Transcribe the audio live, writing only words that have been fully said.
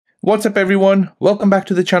What's up everyone, welcome back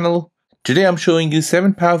to the channel. Today I'm showing you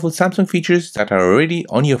 7 powerful Samsung features that are already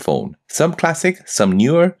on your phone. Some classic, some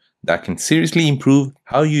newer, that can seriously improve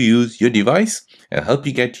how you use your device and help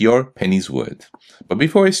you get your penny's worth. But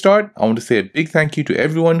before I start, I want to say a big thank you to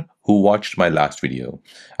everyone who watched my last video.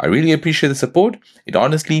 I really appreciate the support, it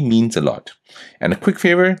honestly means a lot. And a quick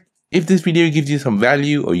favor, if this video gives you some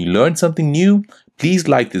value or you learned something new, please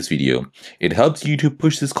like this video. It helps YouTube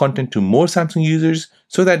push this content to more Samsung users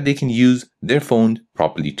so that they can use their phone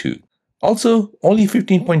properly too. Also, only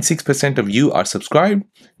 15.6% of you are subscribed.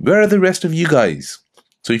 Where are the rest of you guys?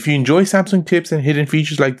 So if you enjoy Samsung tips and hidden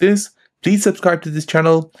features like this, please subscribe to this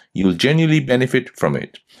channel. You will genuinely benefit from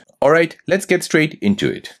it. Alright, let's get straight into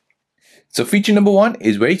it. So feature number 1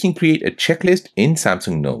 is where you can create a checklist in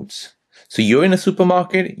Samsung Notes. So you're in a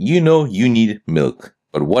supermarket, you know you need milk,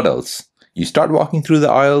 but what else? You start walking through the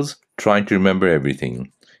aisles, trying to remember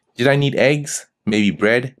everything. Did I need eggs? Maybe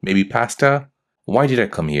bread? Maybe pasta? Why did I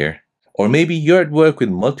come here? Or maybe you're at work with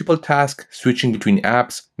multiple tasks, switching between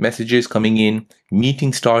apps, messages coming in,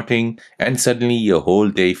 meetings starting, and suddenly your whole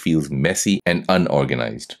day feels messy and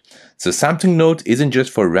unorganized. So Samsung Notes isn't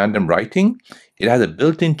just for random writing, it has a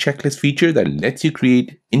built-in checklist feature that lets you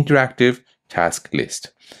create interactive task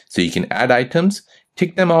list. So you can add items,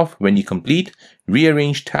 tick them off when you complete,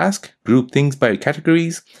 rearrange tasks, group things by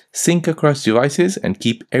categories, sync across devices, and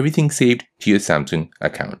keep everything saved to your Samsung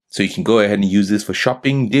account. So you can go ahead and use this for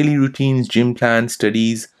shopping, daily routines, gym plans,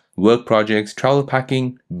 studies, work projects, travel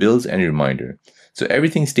packing, bills, and reminder. So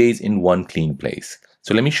everything stays in one clean place.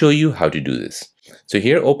 So let me show you how to do this. So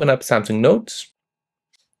here, open up Samsung Notes.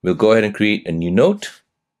 We'll go ahead and create a new note.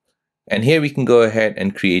 And here we can go ahead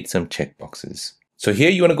and create some checkboxes. So here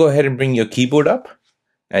you want to go ahead and bring your keyboard up.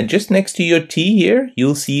 And just next to your T here,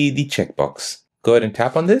 you'll see the checkbox. Go ahead and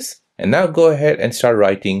tap on this. And now go ahead and start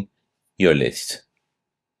writing your list.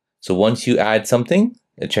 So once you add something,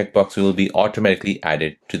 the checkbox will be automatically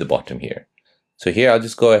added to the bottom here. So here I'll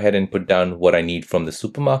just go ahead and put down what I need from the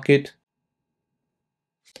supermarket.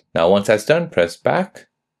 Now once that's done, press back,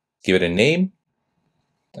 give it a name,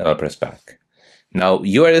 and I'll press back. Now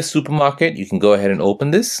you're at a supermarket, you can go ahead and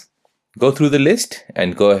open this, go through the list,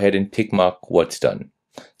 and go ahead and tick mark what's done.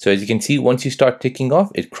 So as you can see, once you start ticking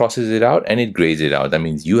off, it crosses it out and it grays it out. That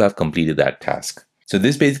means you have completed that task. So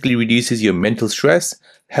this basically reduces your mental stress,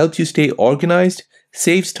 helps you stay organized,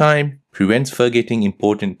 saves time, prevents forgetting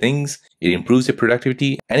important things, it improves your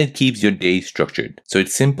productivity, and it keeps your day structured. So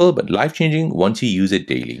it's simple but life-changing once you use it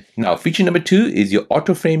daily. Now, feature number 2 is your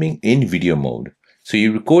auto framing in video mode. So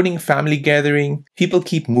you're recording a family gathering, people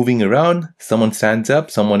keep moving around, someone stands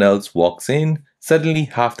up, someone else walks in, suddenly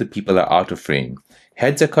half the people are out of frame.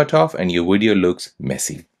 Heads are cut off and your video looks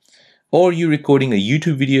messy. Or you're recording a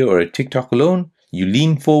YouTube video or a TikTok alone, you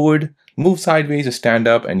lean forward, move sideways or stand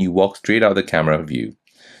up, and you walk straight out of the camera view.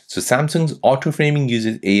 So Samsung's auto framing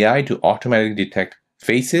uses AI to automatically detect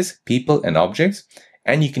faces, people, and objects,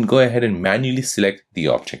 and you can go ahead and manually select the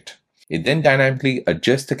object. It then dynamically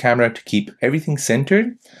adjusts the camera to keep everything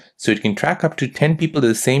centered, so it can track up to 10 people at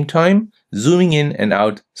the same time, zooming in and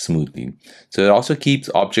out smoothly. So it also keeps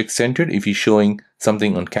objects centered if you're showing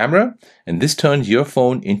something on camera, and this turns your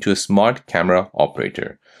phone into a smart camera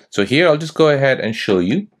operator. So here I'll just go ahead and show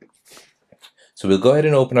you. So we'll go ahead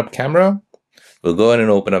and open up camera. We'll go ahead and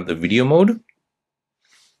open up the video mode.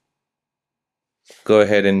 Go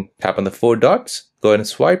ahead and tap on the 4 dots, go ahead and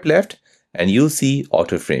swipe left, and you'll see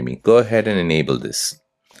auto framing. Go ahead and enable this.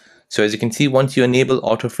 So as you can see, once you enable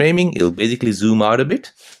auto framing, it'll basically zoom out a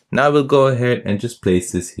bit. Now we'll go ahead and just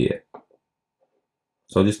place this here.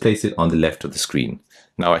 So I'll just place it on the left of the screen.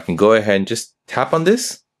 Now I can go ahead and just tap on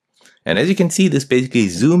this. And as you can see, this basically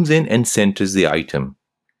zooms in and centers the item.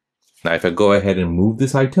 Now if I go ahead and move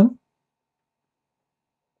this item,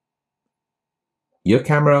 your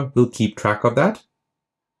camera will keep track of that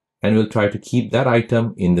and will try to keep that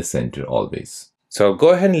item in the center always. So I'll go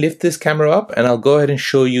ahead and lift this camera up and I'll go ahead and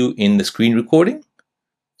show you in the screen recording.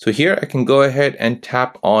 So here I can go ahead and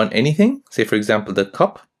tap on anything. Say for example, the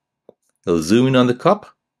cup. It'll zoom in on the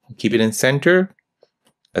cup, keep it in center.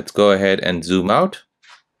 Let's go ahead and zoom out.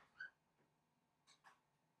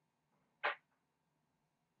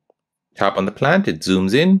 Tap on the plant, it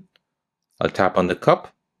zooms in. I'll tap on the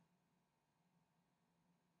cup.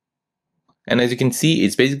 And as you can see,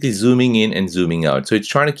 it's basically zooming in and zooming out. So it's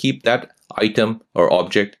trying to keep that item or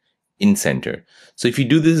object in center. So if you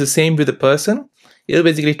do this the same with a person, it'll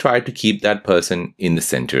basically try to keep that person in the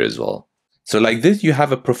center as well. So like this, you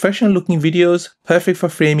have a professional looking videos, perfect for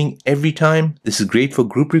framing every time. This is great for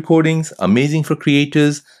group recordings, amazing for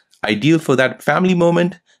creators, ideal for that family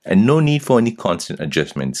moment, and no need for any constant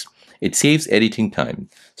adjustments. it saves editing time.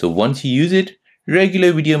 So once you use it,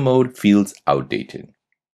 regular video mode feels outdated.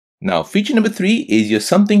 Now, feature number 3 is your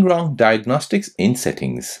something wrong diagnostics in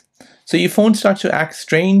settings. So your phone starts to act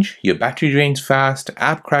strange, your battery drains fast,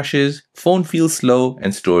 app crashes, phone feels slow,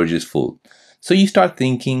 and storage is full. So you start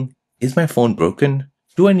thinking, is my phone broken?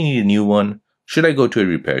 Do I need a new one? Should I go to a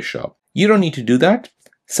repair shop? You don't need to do that.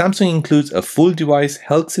 Samsung includes a full device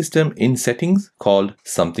health system in settings called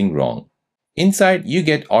Something Wrong. Inside, you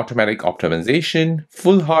get automatic optimization,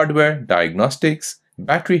 full hardware diagnostics,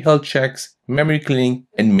 battery health checks, memory cleaning,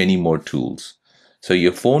 and many more tools. So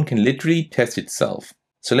your phone can literally test itself.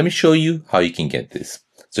 So let me show you how you can get this.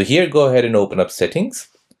 So here, go ahead and open up settings.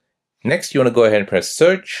 Next, you want to go ahead and press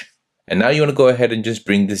search. And now you want to go ahead and just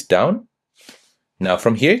bring this down. Now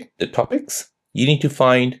from here, the topics, you need to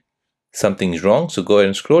find something's wrong. So go ahead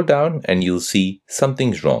and scroll down and you'll see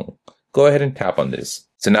something's wrong. Go ahead and tap on this.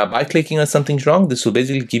 So now by clicking on something's wrong, this will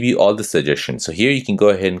basically give you all the suggestions. So here you can go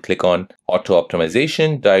ahead and click on auto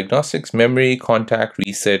optimization, diagnostics, memory, contact,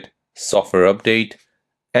 reset, software update,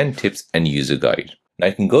 and tips and user guide. Now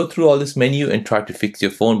you can go through all this menu and try to fix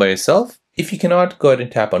your phone by yourself. If you cannot, go ahead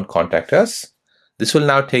and tap on contact us. This will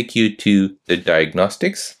now take you to the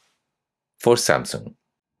diagnostics for Samsung.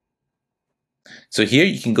 So here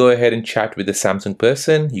you can go ahead and chat with a Samsung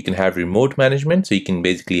person. You can have remote management. So you can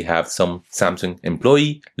basically have some Samsung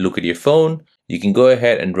employee look at your phone. You can go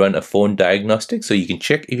ahead and run a phone diagnostic. So you can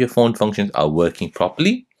check if your phone functions are working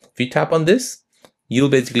properly. If you tap on this, you'll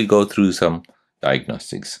basically go through some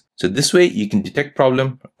diagnostics. So this way you can detect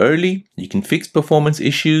problem early. You can fix performance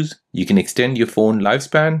issues. You can extend your phone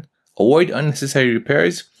lifespan, avoid unnecessary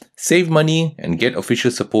repairs, save money, and get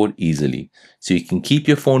official support easily. So you can keep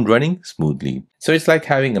your phone running smoothly. So it's like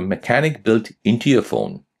having a mechanic built into your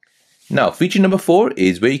phone. Now, feature number 4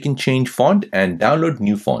 is where you can change font and download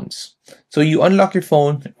new fonts. So you unlock your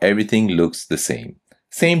phone, everything looks the same.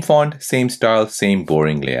 Same font, same style, same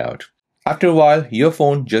boring layout. After a while, your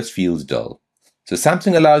phone just feels dull. So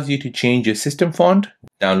Samsung allows you to change your system font,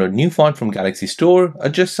 download new font from Galaxy Store,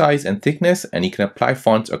 adjust size and thickness, and you can apply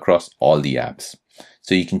fonts across all the apps.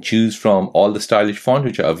 So you can choose from all the stylish fonts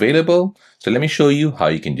which are available. So let me show you how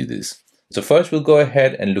you can do this. So first we'll go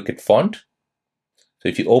ahead and look at font. So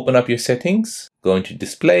if you open up your settings, go into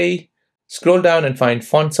display, scroll down and find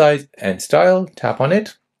font size and style, tap on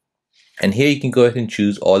it. And here you can go ahead and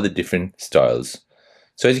choose all the different styles.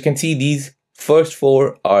 So as you can see, these first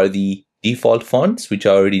 4 are the default fonts which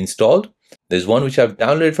are already installed. There's one which I've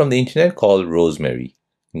downloaded from the internet called Rosemary.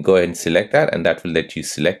 You can go ahead and select that and that will let you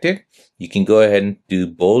select it. You can go ahead and do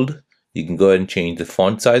bold. You can go ahead and change the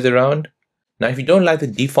font size around. Now, if you don't like the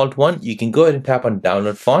default one, you can go ahead and tap on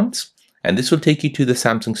download fonts. And this will take you to the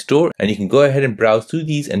Samsung store and you can go ahead and browse through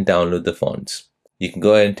these and download the fonts. You can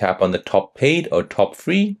go ahead and tap on the top paid or top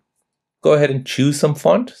free. Go ahead and choose some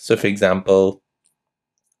font. So for example,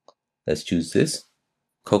 let's choose this,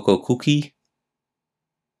 Cocoa Cookie.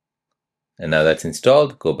 And now that's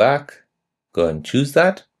installed, go back, go ahead and choose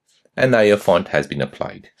that. And now your font has been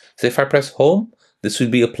applied. So if I press home, this will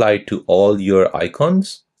be applied to all your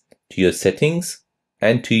icons, to your settings,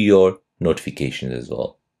 and to your notifications as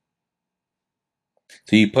well.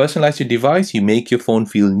 So you personalize your device, you make your phone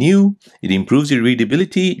feel new, it improves your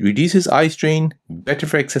readability, reduces eye strain, better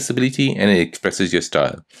for accessibility, and it expresses your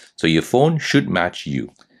style. So your phone should match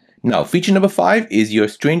you. Now, feature number 5 is your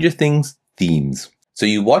Stranger Things themes. So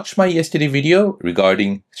you watched my yesterday video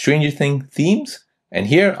regarding Stranger Things themes, and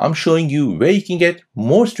here I'm showing you where you can get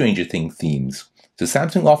more Stranger Things themes. So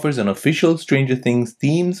Samsung offers an official Stranger Things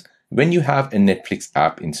themes when you have a Netflix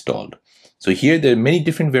app installed. So here there are many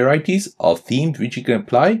different varieties of themes which you can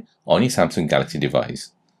apply on your Samsung Galaxy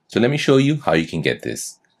device. So let me show you how you can get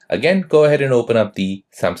this. Again, go ahead and open up the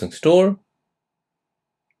Samsung store.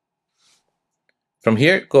 From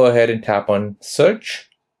here, go ahead and tap on search.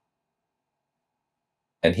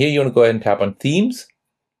 And here you want to go ahead and tap on themes,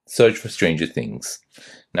 search for Stranger Things.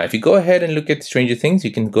 Now, if you go ahead and look at Stranger Things,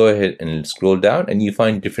 you can go ahead and scroll down and you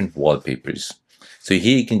find different wallpapers. So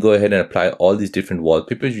here you can go ahead and apply all these different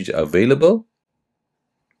wallpapers which are available.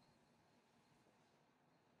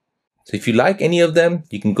 So if you like any of them,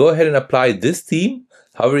 you can go ahead and apply this theme.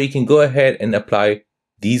 However, you can go ahead and apply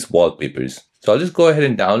these wallpapers. So I'll just go ahead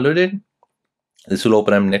and download it. This will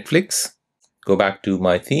open up Netflix. Go back to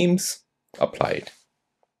my themes, apply it.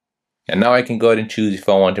 And now I can go ahead and choose if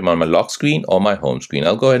I want them on my lock screen or my home screen.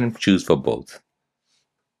 I'll go ahead and choose for both.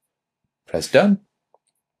 Press done.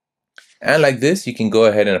 And like this, you can go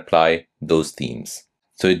ahead and apply those themes.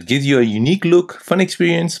 So it gives you a unique look, fun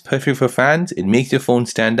experience, perfect for fans. It makes your phone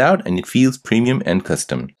stand out and it feels premium and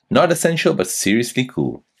custom. Not essential, but seriously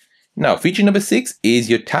cool. Now, feature number 6 is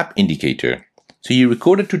your tap indicator. So you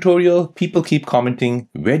record a tutorial, people keep commenting,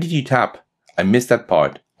 where did you tap? I missed that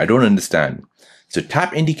part. I don't understand. So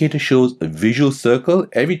tap indicator shows a visual circle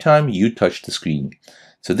every time you touch the screen.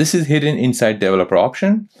 So this is hidden inside developer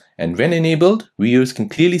option, and when enabled, viewers can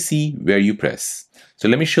clearly see where you press. So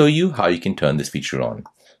let me show you how you can turn this feature on.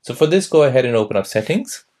 So for this, go ahead and open up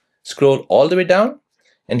settings, scroll all the way down,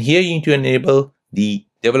 and here you need to enable the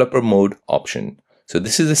developer mode option. So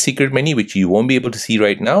this is a secret menu which you won't be able to see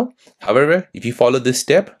right now. However, if you follow this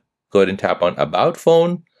step, go ahead and tap on About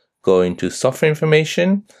Phone, go into Software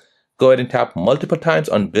Information, go ahead and tap multiple times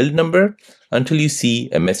on build number until you see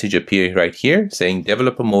a message appear right here saying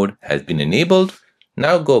developer mode has been enabled.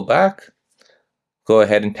 Now go back, go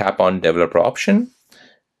ahead and tap on developer option.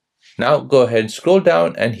 Now go ahead and scroll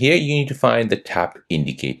down, and here you need to find the tap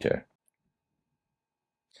indicator.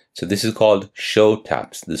 So this is called show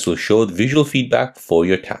taps. This will show the visual feedback for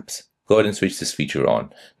your taps. Go ahead and switch this feature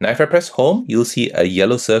on. Now if I press home, you'll see a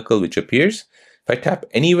yellow circle which appears. If I tap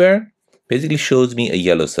anywhere, basically shows me a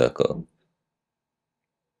yellow circle.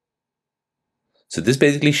 So this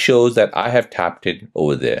basically shows that I have tapped it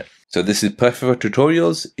over there. So this is perfect for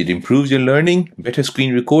tutorials. It improves your learning, better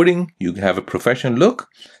screen recording. You can have a professional look.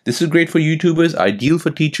 This is great for YouTubers, ideal for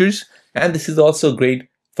teachers. And this is also great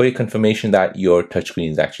for your confirmation that your touchscreen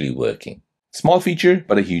is actually working. Small feature,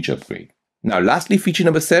 but a huge upgrade. Now, lastly, feature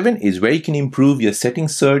number 7 is where you can improve your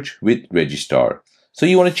settings search with RegiStar. So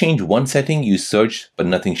you want to change one setting, you search, but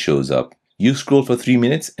nothing shows up. You scroll for 3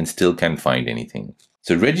 minutes and still can't find anything.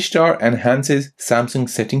 So RegiStar enhances Samsung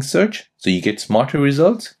settings search, so you get smarter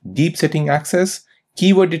results, deep setting access,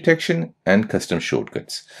 keyword detection, and custom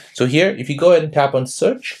shortcuts. So here, if you go ahead and tap on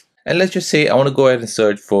search, and let's just say I want to go ahead and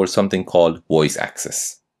search for something called voice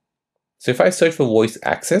access. So if I search for voice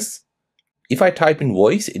access, if I type in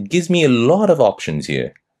voice, it gives me a lot of options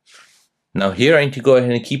here. Now here I need to go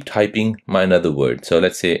ahead and keep typing my another word. So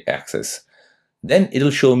let's say access. Then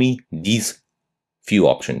it'll show me these few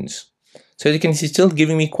options. So as you can see, it's still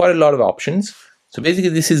giving me quite a lot of options. So basically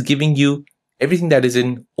this is giving you everything that is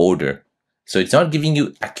in order. So it's not giving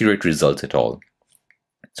you accurate results at all.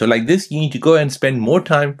 So like this, you need to go ahead and spend more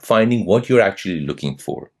time finding what you're actually looking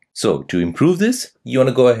for. So to improve this, you want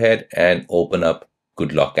to go ahead and open up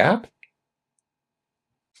Good Luck app.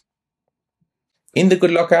 In the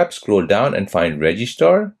Good Luck app, scroll down and find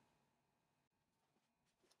RegiStar.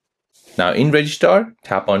 Now in RegiStar,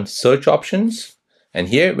 tap on search options. And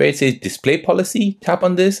here where it says display policy, tap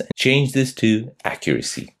on this and change this to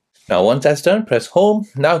accuracy. Now once that's done, press home.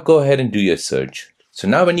 Now go ahead and do your search. So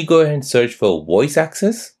now when you go ahead and search for voice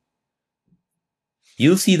access,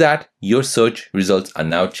 you'll see that your search results are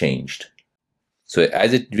now changed. So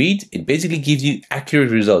as it reads, it basically gives you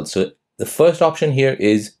accurate results. So the first option here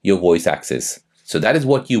is your voice access. So that is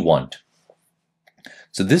what you want.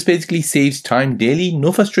 So this basically saves time daily,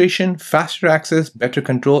 no frustration, faster access, better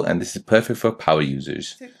control, and this is perfect for power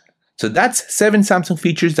users. So that's 7 Samsung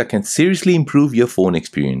features that can seriously improve your phone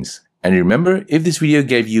experience. And remember, if this video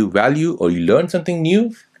gave you value or you learned something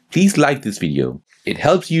new, please like this video. It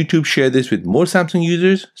helps YouTube share this with more Samsung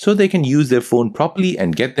users so they can use their phone properly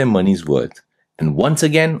and get their money's worth. And once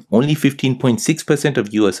again, only 15.6%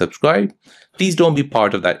 of you are subscribed. Please don't be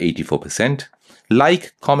part of that 84%.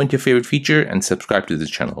 Like, comment your favorite feature, and subscribe to this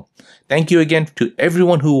channel. Thank you again to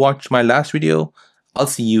everyone who watched my last video. I'll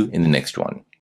see you in the next one.